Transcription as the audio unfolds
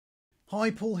Hi,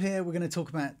 Paul here. We're going to talk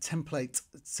about template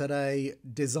today,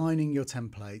 designing your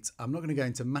template. I'm not going to go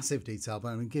into massive detail, but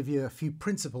I'm going to give you a few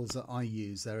principles that I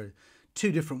use. There are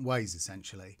two different ways,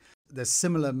 essentially. There's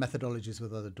similar methodologies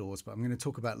with other doors, but I'm going to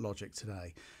talk about logic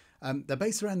today. They're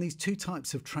based around these two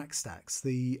types of track stacks,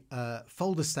 the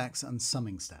folder stacks and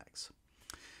summing stacks.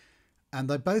 And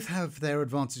they both have their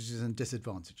advantages and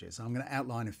disadvantages. I'm going to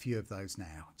outline a few of those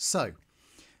now. So,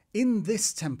 in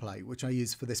this template, which I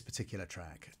use for this particular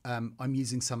track, I'm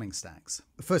using summing stacks.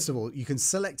 First of all, you can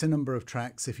select a number of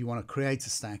tracks if you want to create a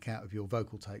stack out of your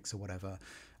vocal takes or whatever.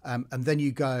 And then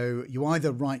you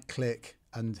either right click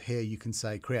and here you can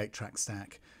say create track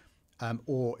stack,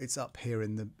 or it's up here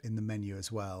in the menu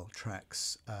as well,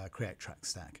 tracks, create track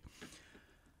stack.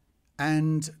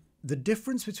 And the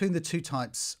difference between the two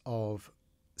types of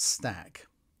stack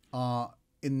are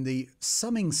in the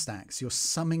summing stacks, you're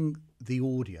summing the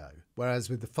audio, whereas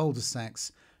with the folder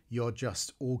stacks, you're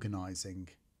just organizing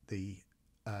the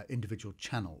individual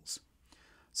channels.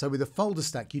 So with a folder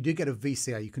stack, you do get a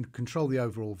VCA. You can control the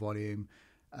overall volume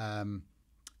and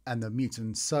the mute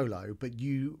and solo, but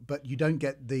you don't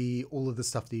get all of the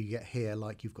stuff that you get here.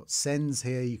 Like you've got sends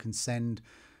here. You can send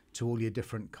to all your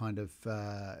different kind of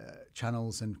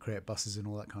channels and create buses and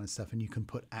all that kind of stuff. And you can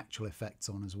put actual effects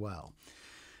on as well.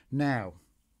 Now,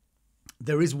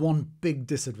 there is one big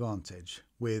disadvantage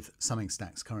with summing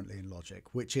stacks currently in Logic,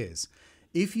 which is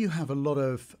if you have a lot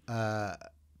of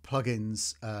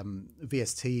plugins,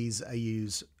 VSTs,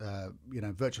 AUs,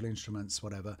 virtual instruments,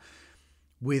 whatever,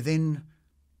 within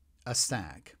a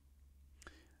stack,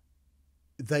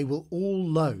 they will all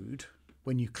load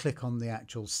when you click on the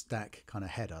actual stack kind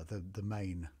of header, the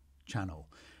main channel.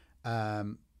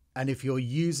 And if you're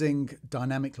using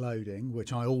dynamic loading,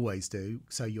 which I always do,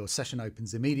 so your session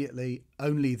opens immediately,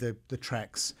 only the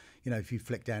tracks, if you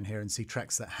flick down here and see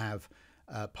tracks that have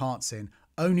parts in,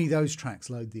 only those tracks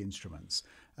load the instruments.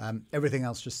 Everything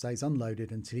else just stays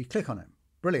unloaded until you click on it.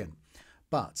 Brilliant.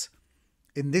 But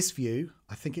in this view,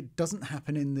 I think it doesn't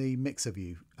happen in the mixer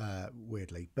view,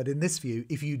 weirdly. But in this view,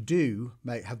 if you do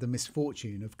have the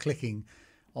misfortune of clicking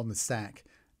on the stack,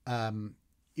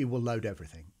 it will load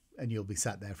everything. And you'll be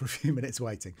sat there for a few minutes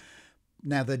waiting.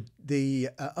 Now, the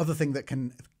other thing that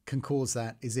can cause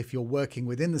that is if you're working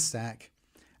within the stack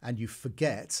and you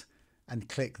forget and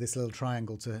click this little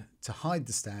triangle to hide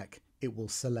the stack, it will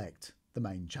select the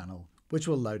main channel, which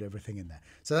will load everything in there.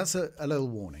 So that's a little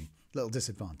warning, little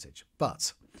disadvantage.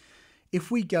 But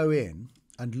if we go in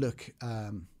and look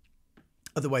at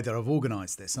the way that I've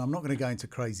organized this, and I'm not going to go into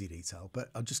crazy detail, but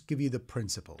I'll just give you the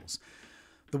principles.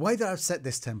 The way that I've set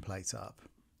this template up,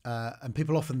 and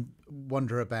people often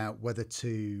wonder about whether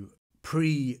to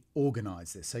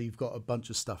pre-organize this. So you've got a bunch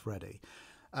of stuff ready.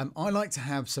 I like to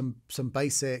have some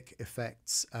basic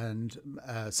effects and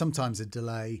sometimes a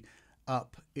delay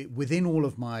up within all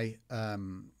of my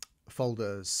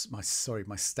folders, my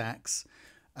stacks,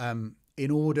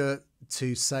 in order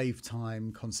to save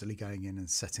time constantly going in and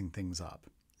setting things up.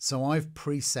 So I've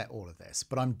preset all of this,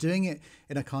 but I'm doing it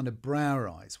in a kind of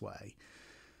Browerize way.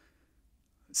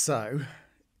 So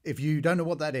if you don't know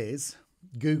what that is,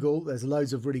 Google, there's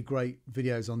loads of really great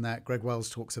videos on that. Greg Wells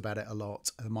talks about it a lot,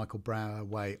 the Michael Brower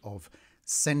way of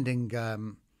sending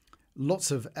lots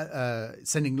of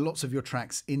your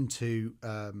tracks into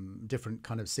different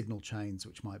kind of signal chains,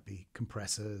 which might be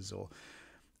compressors or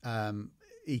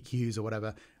EQs or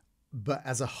whatever, but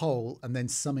as a whole, and then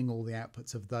summing all the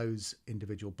outputs of those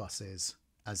individual buses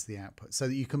as the output so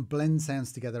that you can blend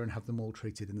sounds together and have them all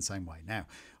treated in the same way. Now,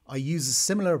 I use a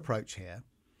similar approach here.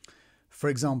 For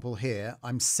example, here,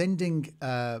 I'm sending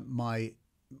my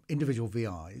individual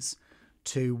VIs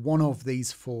to one of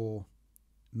these four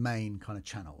main kind of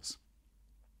channels.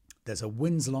 There's a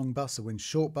wins long bus, a wins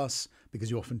short bus, because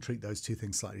you often treat those two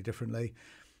things slightly differently.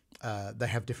 They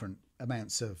have different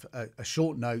amounts of, a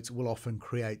short note will often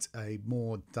create a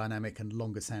more dynamic and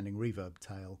longer sounding reverb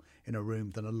tail in a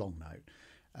room than a long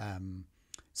note.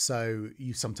 So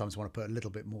you sometimes want to put a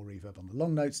little bit more reverb on the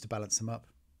long notes to balance them up.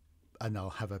 And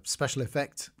I'll have a special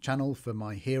effect channel for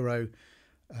my hero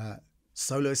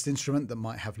soloist instrument that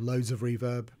might have loads of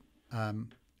reverb,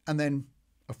 and then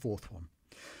a fourth one.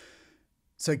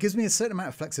 So it gives me a certain amount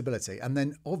of flexibility. And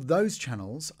then of those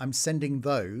channels, I'm sending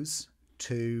those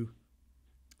to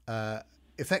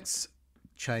effects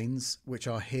chains, which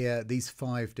are here, these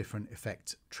 5 different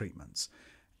effect treatments.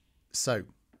 So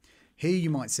here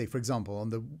you might see, for example,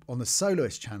 on the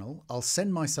soloist channel, I'll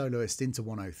send my soloist into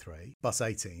 103, bus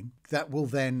 18. That will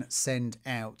then send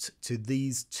out to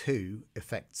these 2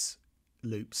 effects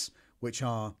loops, which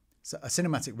are a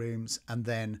cinematic rooms and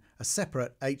then a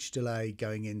separate H delay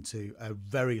going into a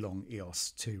very long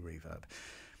EOS 2 reverb.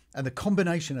 And the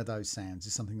combination of those sounds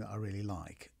is something that I really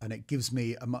like, and it gives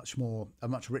me a much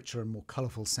richer and more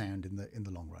colourful sound in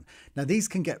the long run. Now these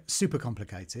can get super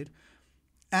complicated,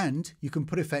 and you can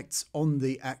put effects on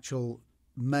the actual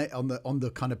on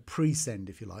the kind of pre-send,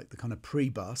 if you like, the kind of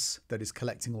pre-bus that is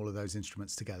collecting all of those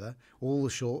instruments together. All the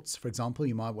shorts, for example,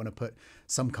 you might want to put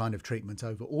some kind of treatment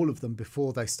over all of them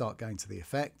before they start going to the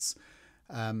effects,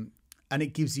 and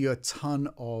it gives you a ton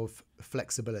of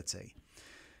flexibility.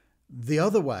 The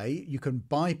other way, you can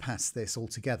bypass this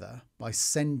altogether by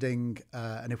sending,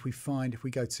 and if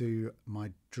we go to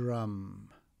my drum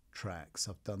tracks,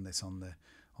 I've done this on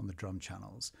the drum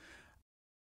channels.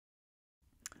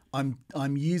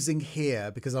 I'm using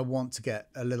here because I want to get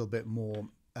a little bit more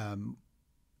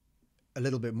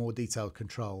detailed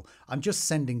control. I'm just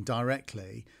sending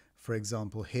directly, for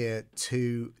example, here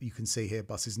to, you can see here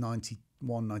buses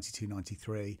 91, 92,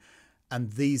 93. And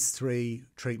these three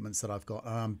treatments that I've got,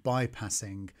 I'm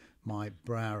bypassing my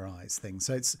Browerize thing.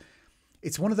 So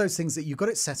it's one of those things that you've got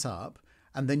it set up,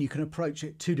 and then you can approach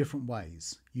it two different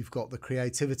ways. You've got the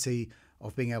creativity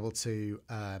of being able to,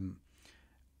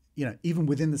 even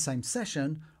within the same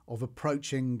session, of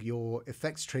approaching your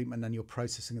effects treatment and your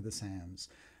processing of the sounds.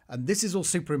 And this is all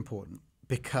super important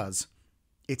because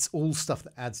it's all stuff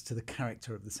that adds to the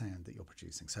character of the sound that you're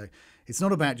producing. So it's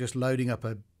not about just loading up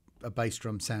a bass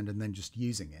drum sound and then just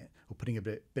using it or putting a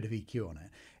bit of EQ on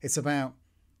it. It's about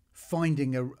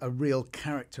finding a real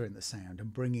character in the sound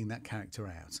and bringing that character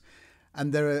out.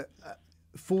 And there are,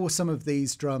 for some of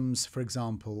these drums, for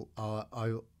example,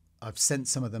 I've sent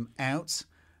some of them out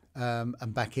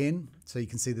and back in. So you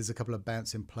can see there's a couple of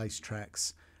bounce in place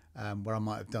tracks where I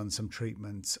might have done some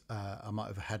treatment. I might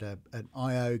have had an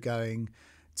IO going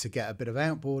to get a bit of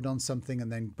outboard on something and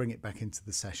then bring it back into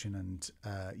the session and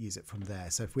use it from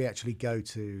there. So if we actually go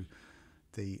to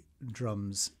the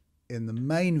drums in the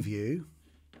main view,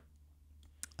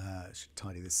 I should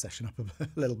tidy this session up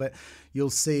a little bit, you'll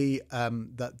see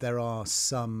that there are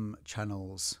some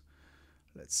channels.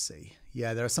 Let's see.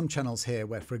 Yeah, there are some channels here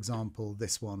where, for example,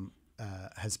 this one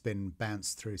has been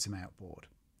bounced through some outboard.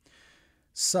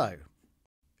 So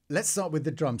let's start with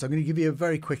the drums. I'm going to give you a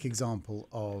very quick example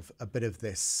of a bit of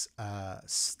this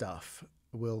stuff.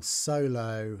 We'll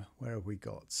solo, where have we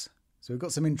got? So we've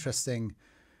got some interesting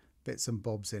bits and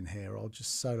bobs in here. I'll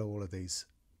just solo all of these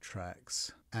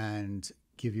tracks and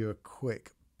give you a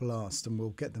quick blast, and we'll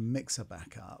get the mixer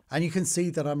back up. And you can see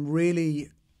that I'm really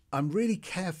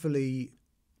carefully,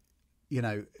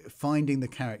 finding the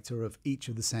character of each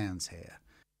of the sounds here.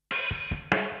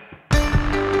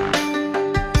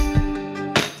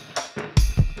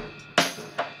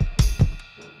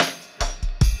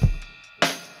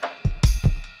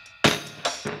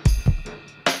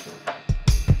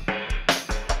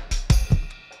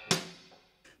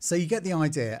 So you get the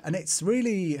idea, and it's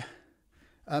really,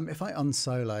 if I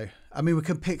unsolo, I mean, we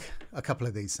can pick a couple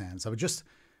of these sounds. I would just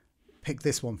pick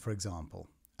this one, for example.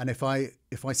 And if I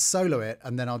solo it,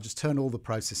 and then I'll just turn all the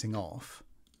processing off,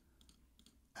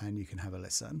 and you can have a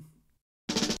listen.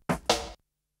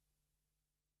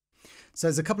 So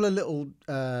there's a couple of little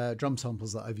drum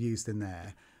samples that I've used in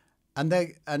there, and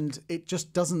it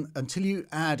just doesn't, until you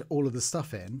add all of the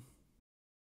stuff in.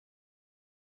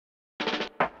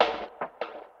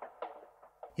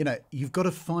 You've got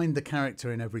to find the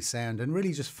character in every sound and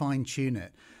really just fine tune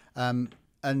it. And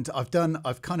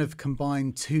I've kind of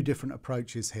combined two different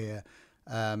approaches here.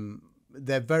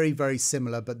 They're very, very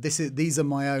similar, but these are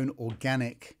my own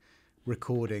organic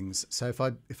recordings. So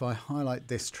if I highlight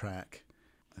this track,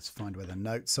 let's find where the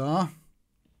notes are.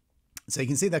 So you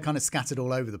can see they're kind of scattered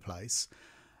all over the place,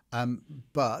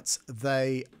 but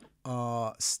they're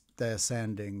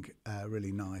sounding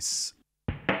really nice.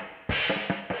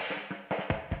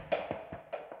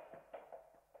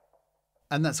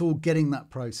 And that's all getting that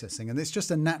processing. And it's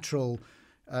just a natural,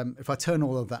 if I turn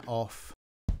all of that off.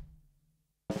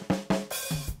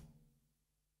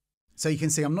 So you can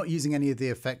see I'm not using any of the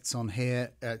effects on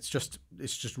here. It's just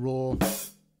raw.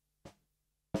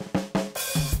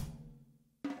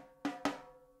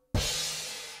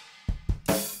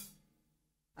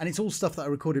 And it's all stuff that I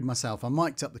recorded myself. I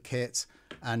mic'd up the kit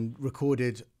and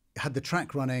had the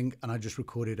track running, and I just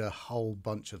recorded a whole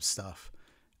bunch of stuff.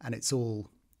 And it's all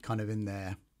kind of in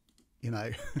there,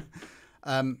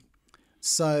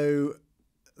 so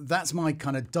that's my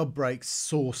kind of dub break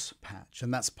source patch,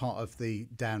 and that's part of the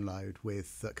download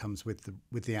that comes with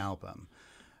the album.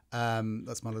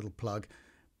 That's my little plug.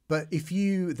 But if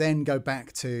you then go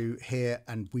back to here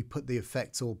and we put the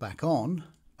effects all back on,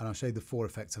 and I'll show you the 4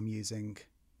 effects I'm using.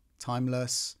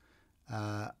 Timeless,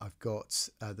 I've got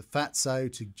the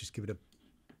Fatso to just give it a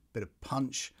bit of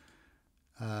punch.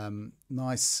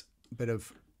 Nice bit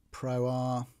of Pro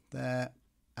R there,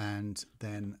 and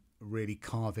then really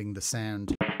carving the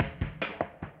sound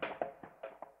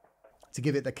to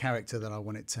give it the character that I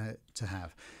want it to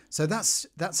have. So that's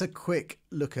a quick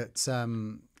look at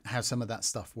how some of that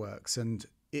stuff works. And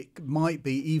it might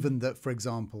be even that, for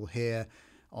example, here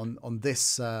on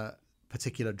this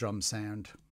particular drum sound,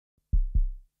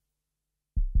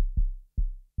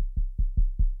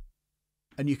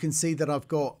 and you can see that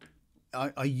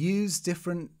I use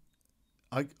different,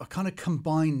 I kind of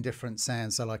combine different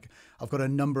sounds. So like I've got a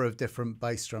number of different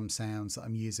bass drum sounds that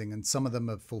I'm using, and some of them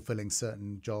are fulfilling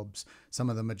certain jobs. Some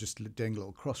of them are just doing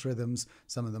little cross rhythms.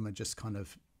 Some of them are just kind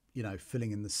of, you know,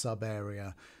 filling in the sub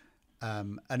area.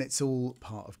 And it's all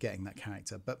part of getting that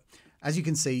character. But as you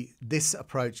can see, this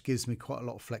approach gives me quite a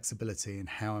lot of flexibility in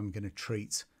how I'm going to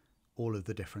treat all of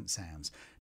the different sounds.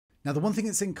 Now, the one thing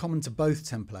that's in common to both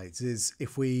templates is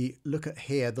if we look at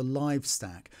here, the live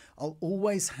stack, I'll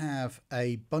always have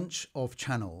a bunch of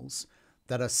channels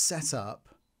that are set up,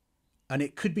 and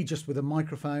it could be just with a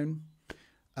microphone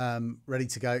ready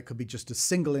to go. It could be just a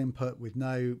single input with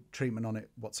no treatment on it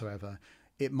whatsoever.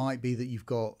 It might be that you've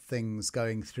got things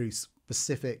going through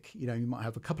specific, you know, you might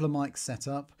have a couple of mics set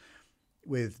up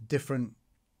with different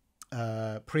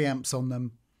preamps on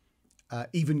them.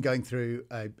 Even going through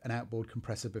an outboard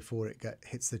compressor before it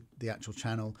hits the actual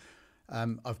channel.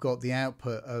 I've got the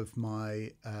output of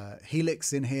my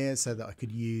Helix in here so that I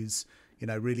could use, you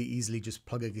know, really easily just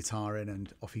plug a guitar in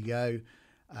and off you go.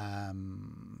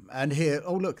 And here,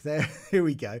 oh look, there, here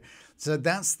we go. So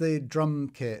that's the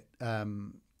drum kit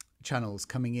channels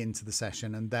coming into the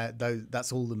session, and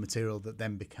that's all the material that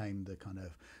then became the kind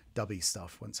of dubby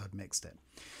stuff once I'd mixed it.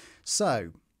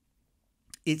 So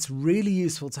it's really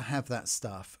useful to have that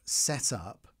stuff set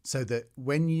up so that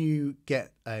when you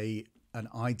get an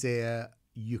idea,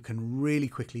 you can really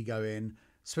quickly go in,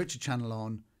 switch a channel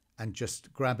on, and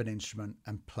just grab an instrument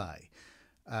and play.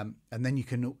 And then you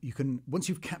can once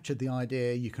you've captured the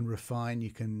idea, you can refine, you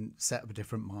can set up a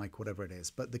different mic, whatever it is.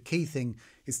 But the key thing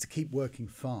is to keep working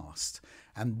fast,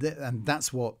 and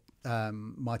that's what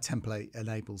my template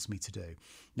enables me to do.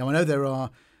 Now, I know there are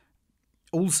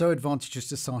also advantages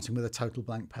to starting with a total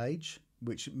blank page,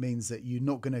 which means that you're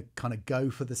not going to kind of go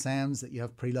for the sounds that you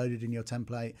have preloaded in your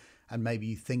template, and maybe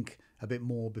you think a bit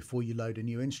more before you load a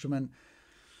new instrument.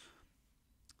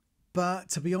 But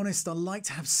to be honest, I like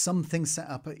to have something set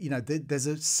up. You know,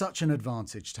 there's such an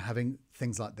advantage to having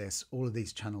things like this, all of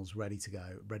these channels ready to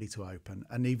go, ready to open.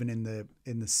 And even in the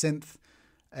synth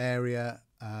area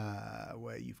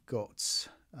where you've got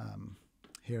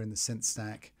here in the synth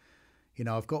stack, you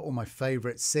know, I've got all my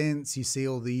favorite synths. You see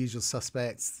all the usual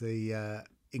suspects, the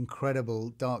incredible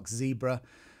Dark Zebra,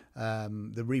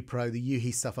 the Repro, the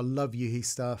Yuhi stuff. I love Yuhi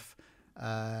stuff.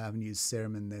 I haven't used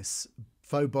Serum in this.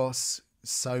 Phobos,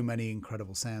 so many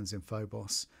incredible sounds in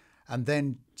Phobos. And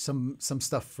then some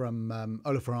stuff from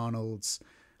Olafur Arnold's,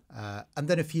 and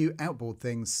then a few outboard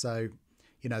things. So,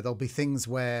 you know, there'll be things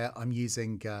where I'm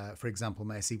using, for example,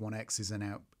 my SE1X is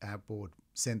an outboard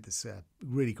synth. It's a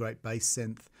really great bass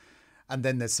synth. And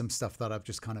then there's some stuff that I've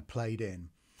just kind of played in.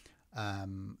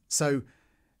 So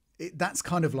that's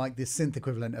kind of like the synth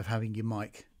equivalent of having your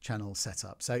mic channel set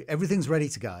up. So everything's ready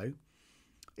to go.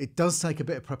 It does take a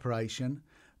bit of preparation,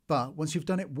 but once you've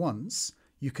done it once,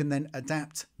 you can then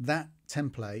adapt that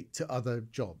template to other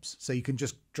jobs. So you can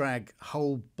just drag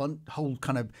whole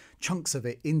kind of chunks of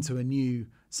it into a new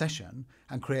session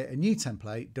and create a new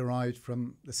template derived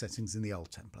from the settings in the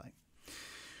old template.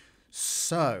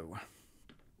 So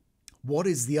what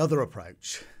is the other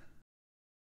approach?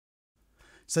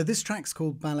 So this track's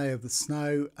called Ballet of the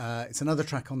Snow. It's another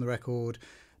track on the record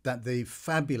that the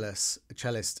fabulous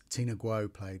cellist Tina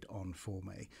Guo played on for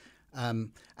me.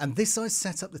 And this I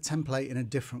set up the template in a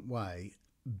different way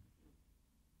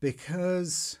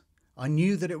because I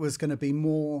knew that it was going to be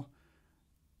more,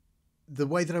 the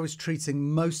way that I was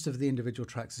treating most of the individual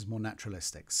tracks is more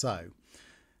naturalistic. So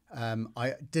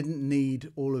I didn't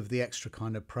need all of the extra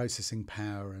kind of processing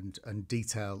power and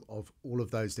detail of all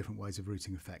of those different ways of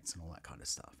routing effects and all that kind of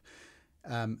stuff.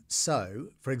 So,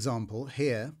 for example,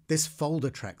 here, this folder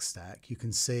track stack, you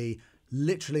can see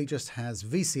literally just has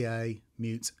VCA,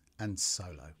 mute, and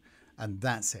solo, and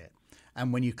that's it.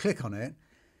 And when you click on it,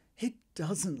 it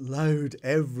doesn't load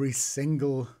every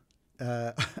single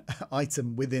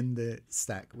item within the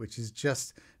stack, which is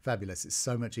just fabulous. It's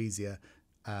so much easier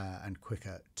and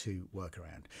quicker to work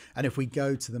around. And if we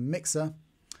go to the mixer,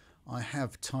 I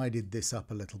have tidied this up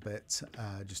a little bit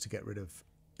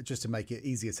just to make it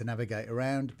easier to navigate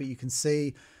around. But you can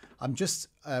see I'm just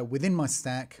within my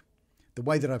stack, the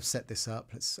way that I've set this up,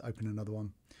 let's open another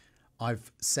one.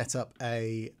 I've set up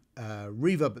a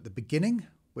reverb at the beginning,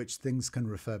 which things can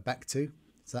refer back to.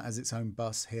 So that has its own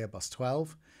bus here, bus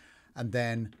 12. And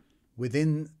then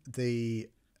within the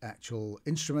actual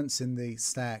instruments in the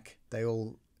stack, they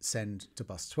all send to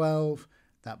bus 12.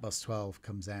 That bus 12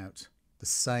 comes out the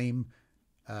same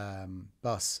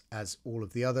bus as all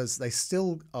of the others. They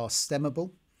still are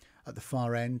stemmable at the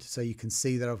far end. So you can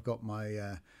see that I've got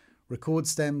my record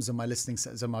stems and my listening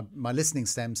stems, so my listening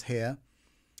stems here.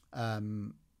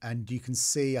 And you can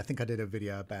see, I think I did a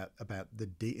video about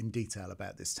in detail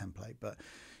about this template, but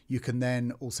you can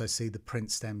then also see the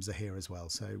print stems are here as well.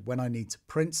 So when I need to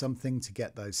print something to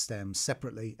get those stems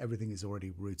separately, everything is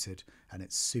already routed and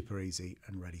it's super easy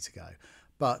and ready to go.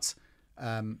 But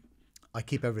I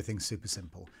keep everything super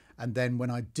simple. And then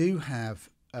when I do have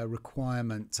a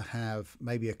requirement to have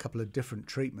maybe a couple of different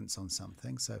treatments on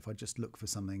something, so if I just look for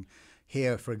something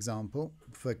here, for example,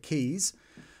 for keys,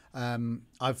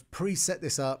 I've preset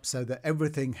this up so that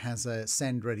everything has a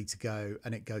send ready to go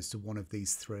and it goes to one of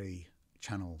these 3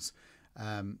 channels.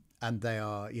 And they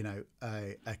are, you know,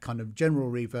 a kind of general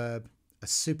reverb, a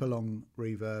super long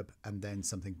reverb, and then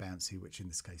something bouncy, which in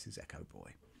this case is Echo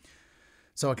Boy.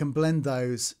 So I can blend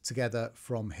those together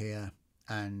from here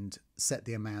and set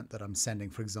the amount that I'm sending.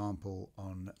 For example,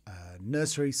 on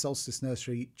Nursery, Solstice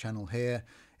Nursery channel here,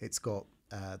 it's got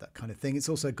that kind of thing. It's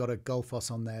also got a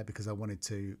Golfos on there because I wanted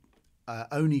to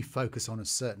only focus on a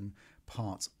certain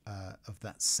part of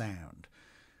that sound.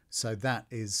 So that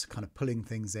is kind of pulling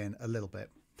things in a little bit.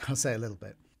 I'll say a little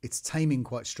bit. It's taming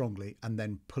quite strongly and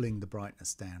then pulling the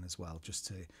brightness down as well, just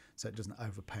to so it doesn't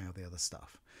overpower the other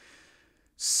stuff.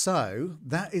 So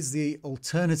that is the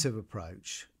alternative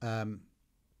approach.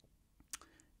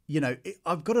 You know,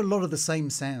 I've got a lot of the same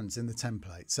sounds in the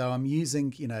template. So I'm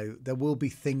using, you know, there will be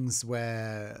things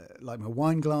where, like my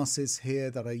wine glasses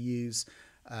here that I use.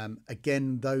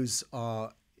 Again, those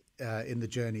are in the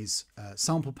Journeys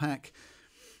sample pack.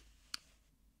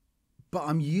 But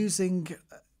I'm using,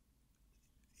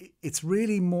 it's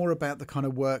really more about the kind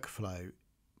of workflow.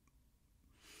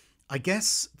 I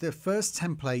guess the first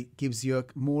template gives you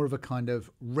more of a kind of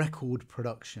record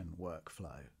production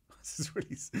workflow.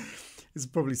 This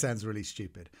probably sounds really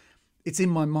stupid. It's in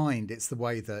my mind. It's the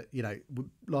way that, you know,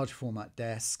 large format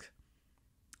desk,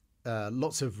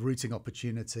 lots of routing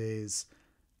opportunities,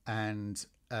 and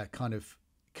kind of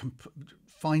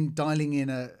dialing in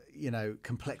a, you know,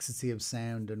 complexity of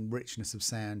sound and richness of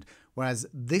sound. Whereas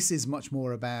this is much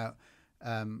more about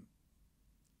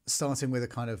starting with a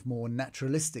kind of more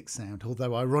naturalistic sound.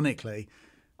 Although ironically,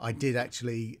 I did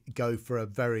actually go for a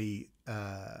very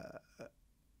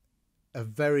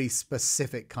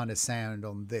specific kind of sound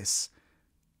on this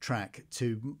track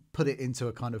to put it into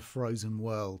a kind of frozen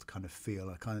world kind of feel,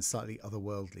 a kind of slightly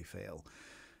otherworldly feel.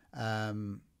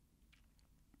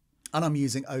 And I'm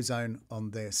using ozone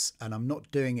on this, and I'm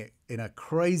not doing it in a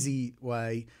crazy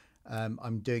way.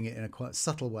 I'm doing it in a quite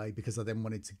subtle way because I then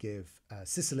wanted to give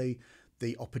Cicely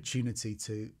the opportunity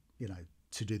to, you know,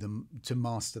 to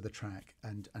master the track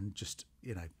and just,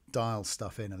 you know, dial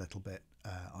stuff in a little bit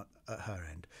at her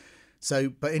end. So,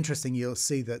 but interesting, you'll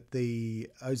see that the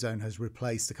ozone has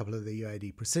replaced a couple of the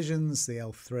UAD Precisions, the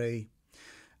L3.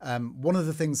 One of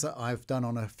the things that I've done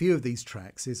on a few of these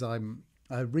tracks is I'm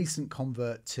a recent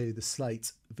convert to the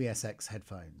Slate VSX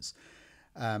headphones.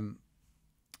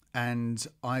 And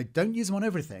I don't use them on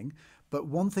everything, but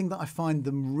one thing that I find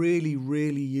them really,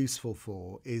 really useful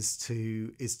for is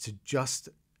to just,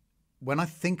 when I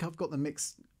think I've got the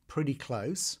mix pretty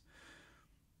close,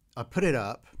 I put it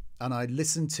up and I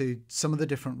listen to some of the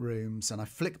different rooms and I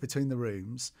flick between the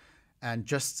rooms and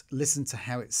just listen to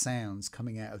how it sounds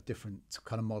coming out of different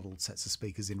kind of modeled sets of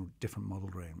speakers in different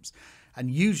modeled rooms.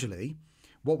 And usually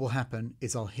what will happen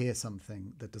is I'll hear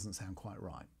something that doesn't sound quite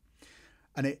right.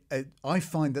 And I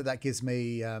find that gives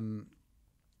me,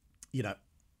 you know,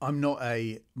 I'm not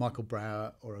a Michael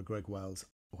Brower or a Greg Wells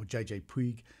or JJ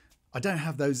Puig. I don't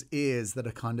have those ears that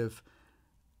are kind of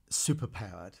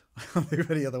superpowered.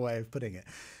 Any other way of putting it.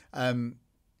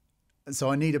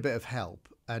 So I need a bit of help.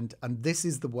 And this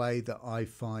is the way that I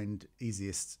find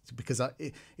easiest, because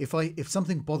if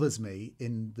something bothers me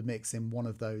in the mix in one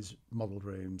of those modelled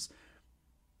rooms,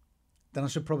 then I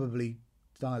should probably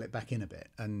dial it back in a bit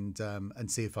and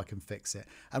see if I can fix it.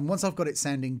 And once I've got it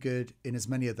sounding good in as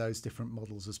many of those different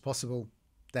models as possible,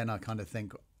 then I kind of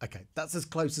think, okay, that's as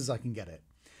close as I can get it.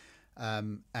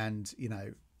 And, you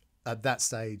know, at that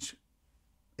stage,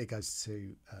 it goes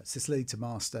to Cicely to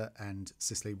master, and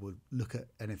Cicely will look at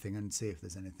anything and see if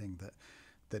there's anything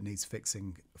that needs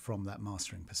fixing from that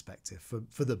mastering perspective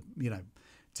for the, you know,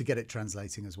 to get it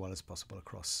translating as well as possible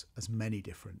across as many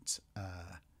different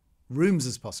rooms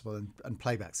as possible and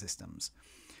playback systems.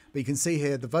 But you can see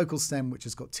here the vocal stem, which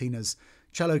has got Tina's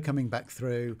cello coming back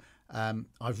through.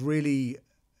 I've really,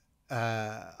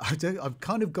 I've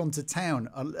kind of gone to town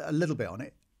a little bit on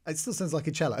it. It still sounds like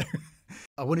a cello.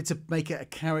 I wanted to make it a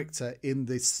character in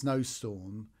this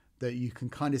snowstorm that you can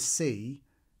kind of see,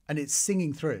 and it's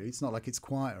singing through. It's not like it's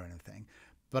quiet or anything,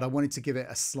 but I wanted to give it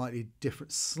a slightly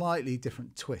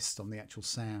different twist on the actual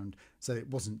sound, so it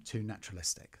wasn't too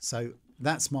naturalistic. So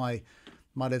that's my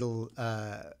little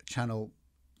channel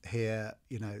here.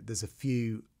 You know, there's a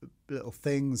few little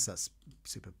things that's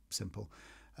super simple.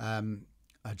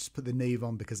 I just put the Neve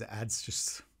on because it adds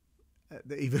just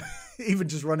even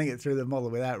just running it through the model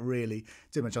without really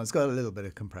too much on. It's got a little bit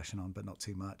of compression on, but not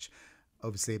too much.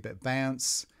 Obviously a bit of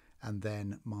bounce, and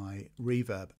then my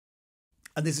reverb.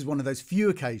 And this is one of those few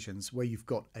occasions where you've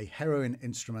got a heroine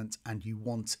instrument and you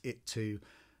want to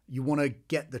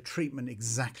get the treatment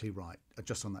exactly right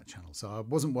just on that channel. So I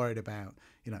wasn't worried about,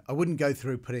 you know, I wouldn't go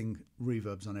through putting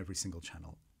reverbs on every single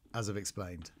channel, as I've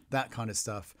explained. That kind of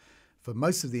stuff, for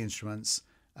most of the instruments,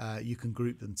 you can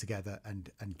group them together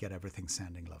and get everything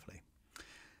sounding lovely.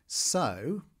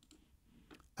 So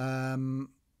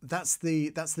that's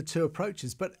the two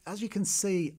approaches. But as you can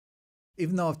see,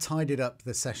 even though I've tidied up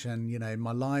the session, you know, in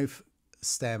my live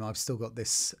stem, I've still got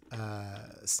this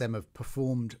stem of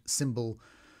performed cymbal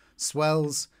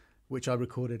swells, which I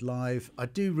recorded live. I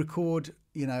do record,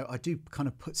 you know, I do kind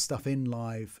of put stuff in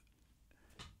live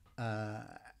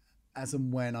as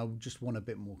and when I just want a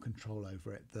bit more control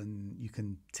over it than you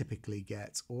can typically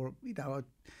get. Or, you know,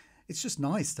 it's just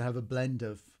nice to have a blend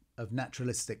of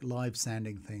naturalistic live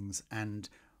sounding things and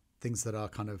things that are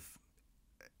kind of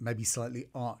maybe slightly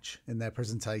arch in their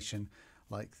presentation,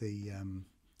 like the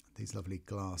these lovely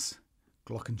glass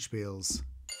glockenspiels,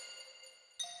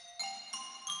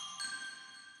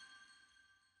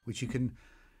 which you can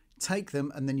take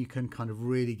them and then you can kind of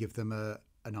really give them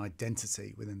an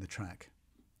identity within the track.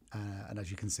 And as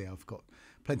you can see, I've got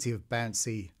plenty of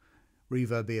bouncy,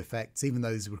 reverby effects, even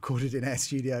those recorded in Air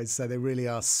Studios, so they really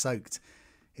are soaked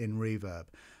in reverb.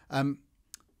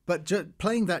 But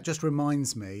playing that just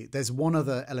reminds me, there's one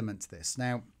other element to this.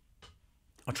 Now,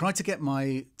 I try to get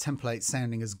my template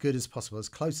sounding as good as possible, as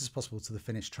close as possible to the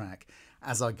finished track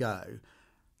as I go,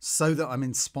 so that I'm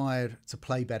inspired to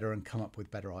play better and come up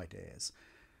with better ideas.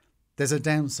 There's a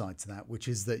downside to that, which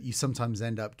is that you sometimes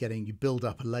end up you build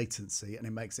up a latency and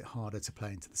it makes it harder to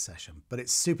play into the session. But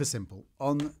it's super simple.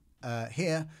 On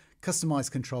here, customize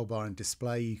control bar and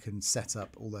display, you can set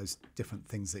up all those different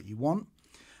things that you want.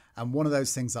 And one of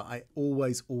those things that I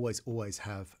always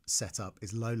have set up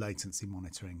is low latency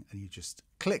monitoring. And you just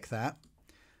click that,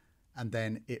 and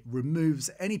then it removes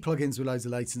any plugins with loads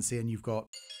of latency, and you're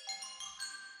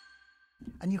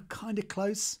kind of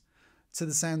close to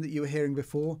the sound that you were hearing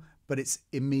before, but it's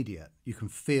immediate. You can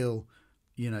feel,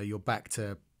 you know, you're back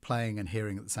to playing and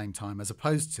hearing at the same time, as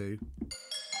opposed to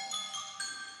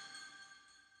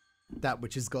that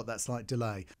which has got that slight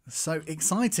delay. So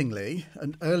excitingly,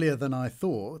 and earlier than I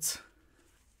thought,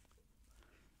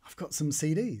 I've got some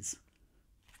CDs.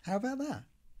 How about that?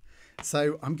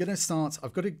 So I'm going to start,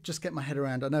 I've got to just get my head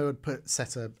around, I know I'd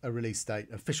set a release date,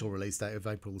 official release date of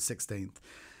April the 16th,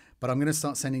 but I'm going to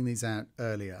start sending these out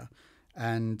earlier.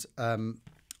 And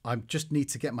I just need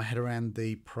to get my head around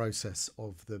the process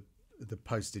of the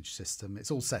postage system.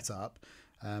 It's all set up.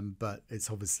 But it's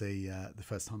obviously the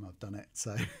first time I've done it.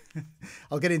 So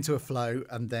I'll get into a flow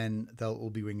and then they'll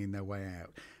all be winging their way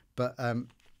out. But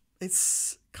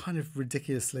it's kind of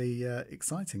ridiculously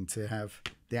exciting to have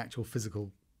the actual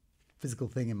physical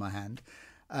thing in my hand.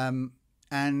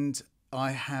 And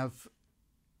I have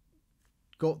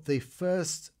got the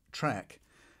first track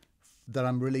that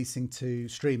I'm releasing to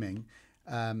streaming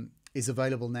is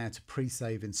available now to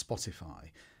pre-save in Spotify.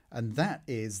 And that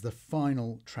is the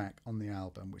final track on the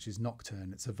album, which is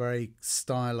Nocturne. It's a very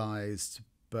stylized,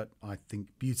 but I think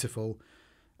beautiful,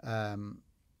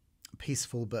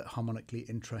 peaceful, but harmonically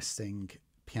interesting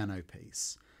piano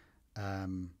piece.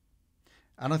 And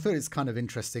I thought it's kind of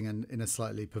interesting and in a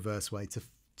slightly perverse way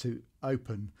to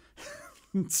open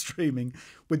streaming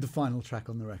with the final track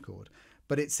on the record.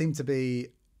 But it seemed to be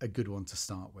a good one to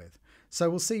start with. So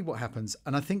we'll see what happens.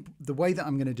 And I think the way that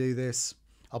I'm going to do this,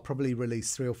 I'll probably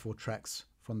release 3 or 4 tracks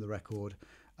from the record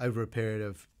over a period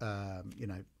of, you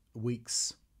know,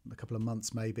 weeks, a couple of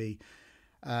months maybe,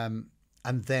 and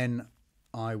then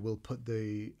I will put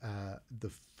the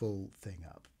full thing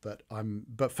up.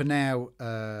 But for now,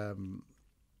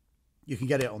 you can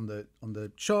get it on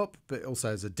the shop, but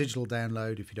also as a digital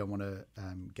download if you don't want to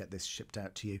get this shipped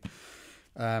out to you.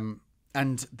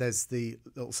 And there's the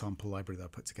little sample library that I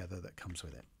put together that comes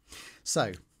with it.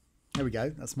 So There we go.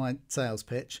 That's my sales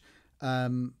pitch.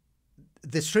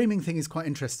 The streaming thing is quite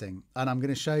interesting, and I'm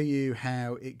going to show you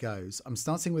how it goes. I'm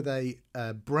starting with a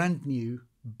brand new,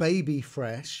 baby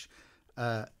fresh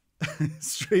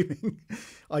streaming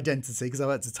identity because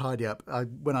I had to tidy up.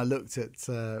 When I looked at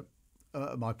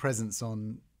my presence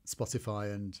on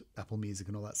Spotify and Apple Music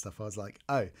and all that stuff, I was like,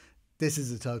 oh, this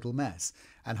is a total mess.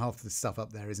 And half the stuff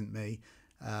up there isn't me,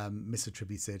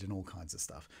 misattributed and all kinds of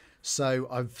stuff. So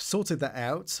I've sorted that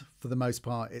out. For the most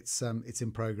part, it's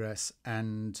in progress,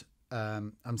 and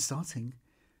I'm starting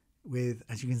with,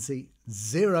 as you can see,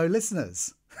 0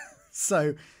 listeners.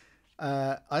 So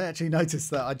I actually noticed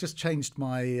that I just changed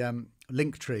my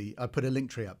link tree. I put a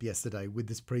link tree up yesterday with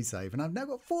this pre-save, and I've now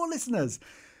got 4 listeners.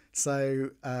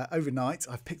 So overnight,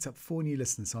 I've picked up 4 new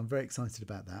listeners, so I'm very excited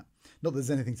about that. Not that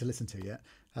there's anything to listen to yet,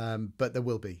 but there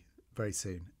will be very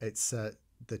soon. It's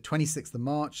the 26th of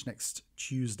March, next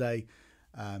Tuesday.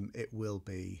 It will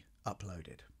be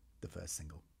uploaded, the first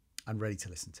single, and ready to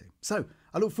listen to. So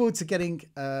I look forward to getting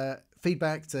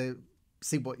feedback, to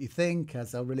see what you think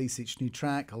as I'll release each new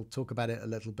track. I'll talk about it a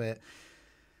little bit.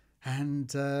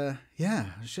 And yeah,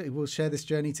 we'll share this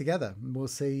journey together. We'll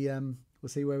see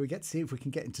where we get. See if we can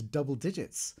get into double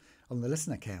digits on the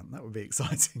listener count. That would be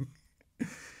exciting.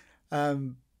 But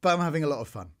I'm having a lot of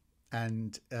fun.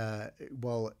 And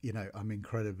while, you know, I'm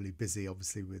incredibly busy,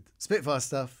 obviously, with Spitfire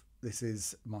stuff, this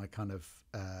is my kind of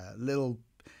little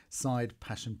side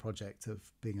passion project of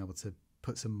being able to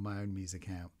put some of my own music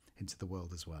out into the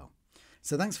world as well.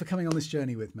 So thanks for coming on this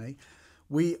journey with me.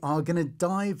 We are going to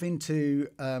dive into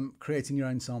creating your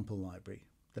own sample library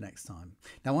the next time.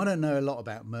 Now, I don't know a lot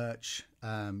about merch.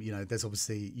 You know, there's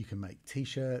obviously, you can make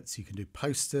t-shirts, you can do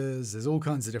posters, there's all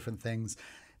kinds of different things.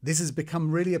 This has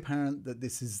become really apparent that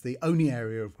this is the only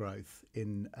area of growth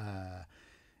in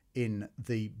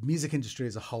the music industry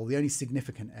as a whole, the only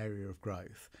significant area of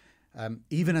growth.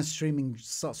 Even as streaming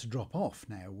starts to drop off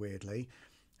now, weirdly,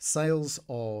 sales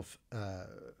of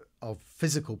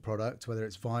physical product, whether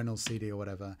it's vinyl, CD or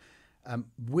whatever,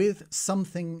 with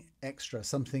something extra,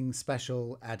 something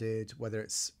special added, whether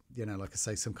it's, you know, like I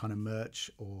say, some kind of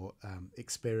merch or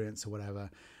experience or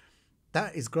whatever,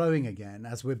 that is growing again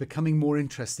as we're becoming more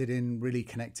interested in really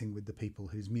connecting with the people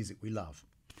whose music we love.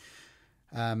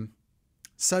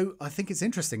 So I think it's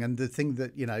interesting. And the thing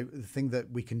that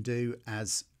we can do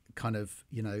as kind of,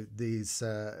 you know, these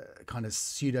kind of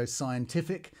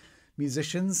pseudo-scientific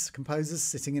musicians, composers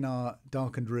sitting in our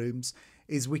darkened rooms,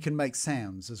 is we can make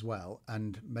sounds as well.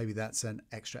 And maybe that's an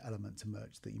extra element to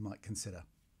merch that you might consider.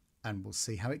 And we'll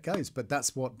see how it goes. But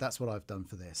that's what I've done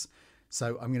for this.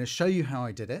 So I'm going to show you how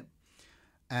I did it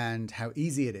and how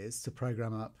easy it is to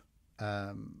program up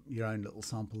your own little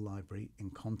sample library in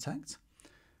Contact.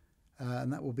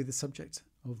 And that will be the subject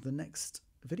of the next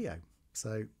video.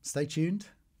 So stay tuned,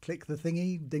 click the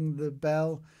thingy, ding the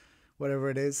bell, whatever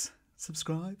it is,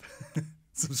 subscribe,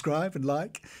 subscribe and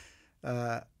like,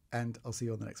 and I'll see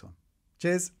you on the next one.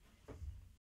 Cheers.